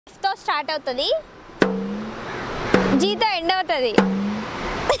తో స్టార్ట్ అవుతుంది, జీతో ఎండ్ అవుతుంది.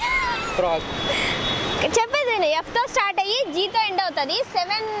 చెప్పేది ఎఫ్ తో స్టార్ట్ అయ్యి జీతో ఎండ్ అవుతుంది.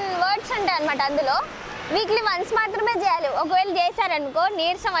 7 వర్డ్స్ ఉంటాయి అన్నమాట. అందులో వీక్లీ వన్స్ మాత్రమే చేయాలి. ఒకవేళ చేశారనుకో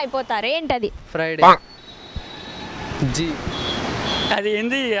నీరసం అయిపోతారు. ఏంటది? ఫ్రైడే. జీ. అది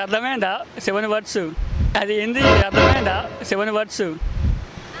ఏంది అర్థమైందా? 7 వర్డ్స్. అది ఏంది అర్థమైందా? 7 వర్డ్స్.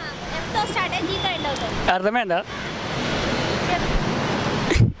 ఎఫ్ తో స్టార్ట్ అయ్యి జీతో ఎండ్ అవుతుంది. అర్థమైందా?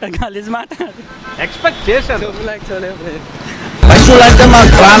 గలీజ్ మాట. ఎక్స్పెక్ట్ చేశాను. పశువులంటే మా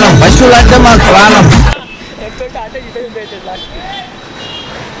ప్రాణం, పశువులంటే మా ప్రాణం.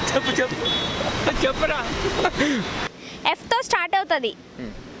 చెప్పు చెప్పు చెప్పురా. ఎఫ్ తో స్టార్ట్ అవుతుంది,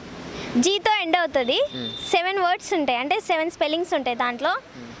 జీతో ఎండ్ అవుతుంది. 7 వర్డ్స్ ఉంటాయి, అంటే 7 స్పెల్లింగ్స్ ఉంటాయి దాంట్లో.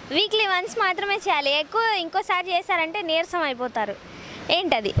 వీక్లీ వన్స్ మాత్రమే చేయాలి. ఎక్కువ ఇంకోసారి చేశారంటే నీరసం అయిపోతారు.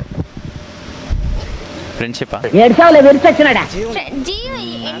 ఏంటది? ఫ్రెండ్షిప్. జీ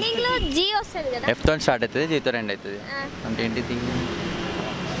ఎండింగ్ లో జీ వస్తుంది కదా. ఎఫ్ తో స్టార్ట్ అవుతుంది, జీతో ఎండ్ అవుతుంది. అంటే ఏంటిది?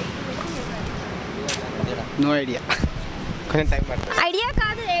 No idea. కొంచెం టైం పడుతుంది. ఐడియా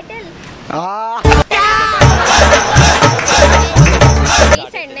కాదు, ఎయిర్టెల్.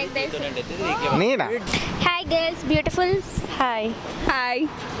 నేనా? Hi girls, beautifuls. Hi hi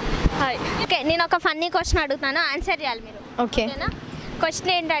hi. Okay, నేను ఒక ఫన్నీ క్వశ్చన్ అడుగుతాను, ఆన్సర్ చేయాలి మీరు. ఓకేనా?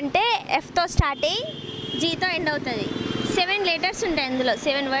 క్వశ్చన్ ఏంటంటే ఎఫ్ తో స్టార్ట్ అయ్యి జీతో ఎండ్ అవుతుంది. 7 లెటర్స్ ఉంటాయి అందులో,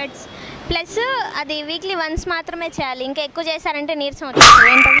 7 వర్డ్స్. ప్లస్ అది వీక్లీ వన్స్ మాత్రమే చేయాలి. ఇంకా ఎక్కువ చేశారంటే నీరసం అవుతుంది.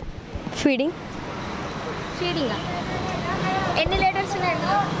 ఏంటది? ఫీడింగ్. ఫీడింగా? ఎన్ని లెటర్స్ ఉన్నాయి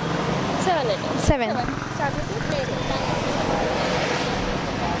అందులో? 7 లెటర్స్. 7.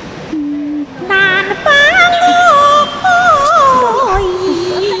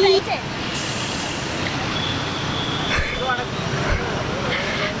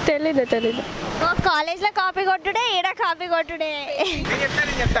 తెలీదు. కాలేజ్లో కాపీ కొట్టుడే, ఈడ కాపీ కొట్టుడే.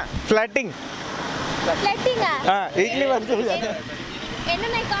 ఫ్లట్టింగ్. ఫ్లట్టింగా? Weekly once. ఎన్ని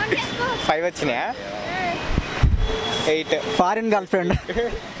ఉన్నాయి కౌంట్ చేసుకో. 5 వచ్చినాయా? 8. Foreign girl friend.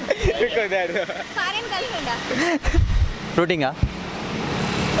 Foreign గర్ల్ఫ్రెండా? ఫ్రూటింగా?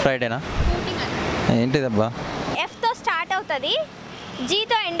 ఫ్రైడేనా? ఏంటిదబ్బా? F తో స్టార్ట్ అవుతుంది,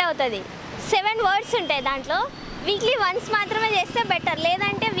 జీతో ఎండ్ అవుతుంది. 7 వర్డ్స్ ఉంటాయి దాంట్లో. వీక్లీ వన్స్ మాత్రమే చేస్తే బెటర్,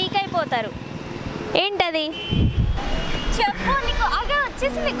 లేదంటే వీక్ అయిపోతారు. ఏంటది? చెప్పు. నీకు అగా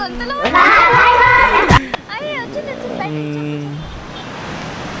వచ్చేసింది గొంతులో. అయ్యే వచ్చింది.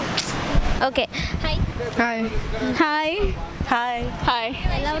 Okay. Hi hi hi hi hi.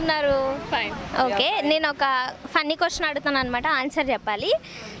 ఎలా ఉన్నారు? ఫైన్. ఓకే, నేను ఒక ఫన్నీ క్వశ్చన్ అడుగుతాను అనమాట, ఆన్సర్ చెప్పాలి.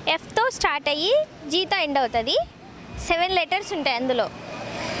 ఎఫ్తో స్టార్ట్ అయ్యి జీతో ఎండ్ అవుతుంది. 7 లెటర్స్ ఉంటాయి అందులో.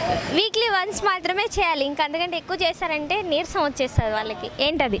 వీక్లీ వన్స్ మాత్రమే చేయాలి. ఇంకా అంతకంటే ఎక్కువ చేశారంటే నీరసం వచ్చేస్తుంది వాళ్ళకి.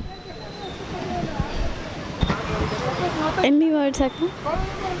 ఏంటది? ఎన్ని వర్డ్స్ అక్క?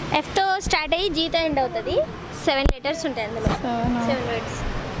 ఎఫ్తో స్టార్ట్ అయ్యి జీతో ఎండ్ అవుతుంది. 7 లెటర్స్ ఉంటాయి అందులో. 7 వర్డ్స్.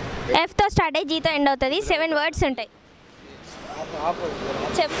 ఎఫ్తో స్టార్ట్ అయ్యి జీతో ఎండ్ అవుతుంది. 7 వర్డ్స్ ఉంటాయి.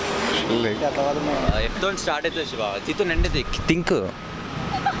 చెప్. ఎఫ్ తో స్టార్ట్ అవుతుంది శివ, జీతో ఎండ్ అవుతుంది. థింక్.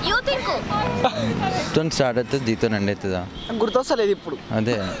 You think. ఎఫ్ తో స్టార్ట్ అవుతుంది, జీతో ఎండ్ అవుతుందా? గుర్తొస్తలేదు ఇప్పుడు.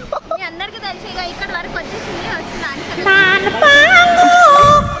 అదే మీ అందరికీ తెలుసు. ఇక ఇక్కడ వరకు వచ్చేసింది ఆన్సర్.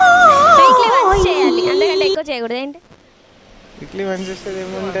 వీక్లీ వన్స్ చేయాలి, అంతకంటే ఎక్కువ చేయకూడదు. ఏంటి? వీక్లీ వన్స్ చేస్తే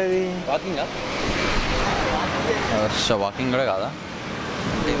ఏముంటుంది? వాకింగా? వాకింగ్ కూడా కాదా?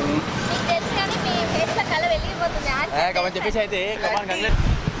 నీకు తెలుసు కానీ మీ ఫేస్లో కళ వెలిగిపోతుంది. చెప్పేసి అయితే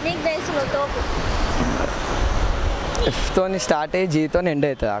నీకు తెలుసు, నువ్వు తోపు. ఎఫ్తో స్టార్ట్ అయ్యి జీతో ఎండ్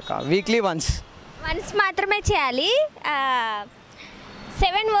అవుతుంది అక్క. వీక్లీ వన్స్ మాత్రమే చేయాలి.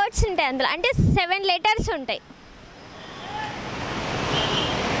 7 వర్డ్స్ ఉంటాయి అందులో, అంటే 7 లెటర్స్ ఉంటాయి.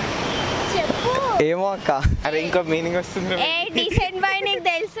 చెప్పు. ఏమో అక్క. అరే ఇంకో మీనింగ్ వస్తుంది. ఏ డీసెంట్ బాయ్, నీకు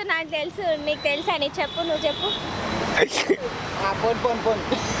తెలుసు, నాకు తెలుసు, నీకు తెలుసు అని చెప్పు. నువ్వు చెప్పు.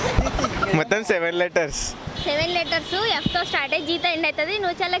 మొత్తం 7 లెటర్స్. 7 లెటర్స్ ఎఫ్తో స్టార్ట్ అయ్యి జీతో ఎండ్ అవుతుంది.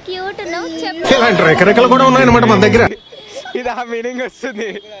 నువ్వు చాలా క్యూట్. నువ్వు చెప్పు. ఇలాంటి రకరకాలు కూడా ఉన్నాయన్నమాట మన దగ్గర. ఇది ఆ మీనింగ్ వస్తుంది.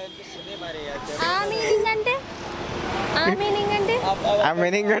 ఆ మీనింగ్ అంటే? ఆ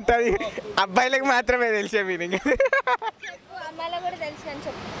మీనింగ్ ఉంటుంది. అబ్బాయిలకు మాత్రమే తెలిసే మీనింగ్. అమ్మాయిలో కూడా తెలుసు అని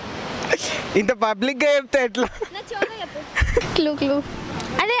చెప్పు. ఇంత పబ్లిక్గా చెప్తే ఎట్లా? క్లూ.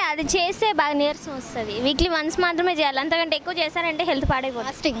 అదే, అది చేస్తే బాగా నీరసం వస్తుంది. వీక్లీ వన్స్ మాత్రమే చేయాలి, అంతకంటే ఎక్కువ చేశారంటే హెల్త్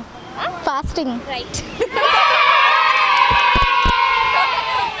పాడైపోతుంది. Fasting. Right.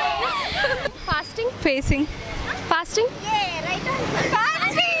 Fasting. Facing. Fasting. Right.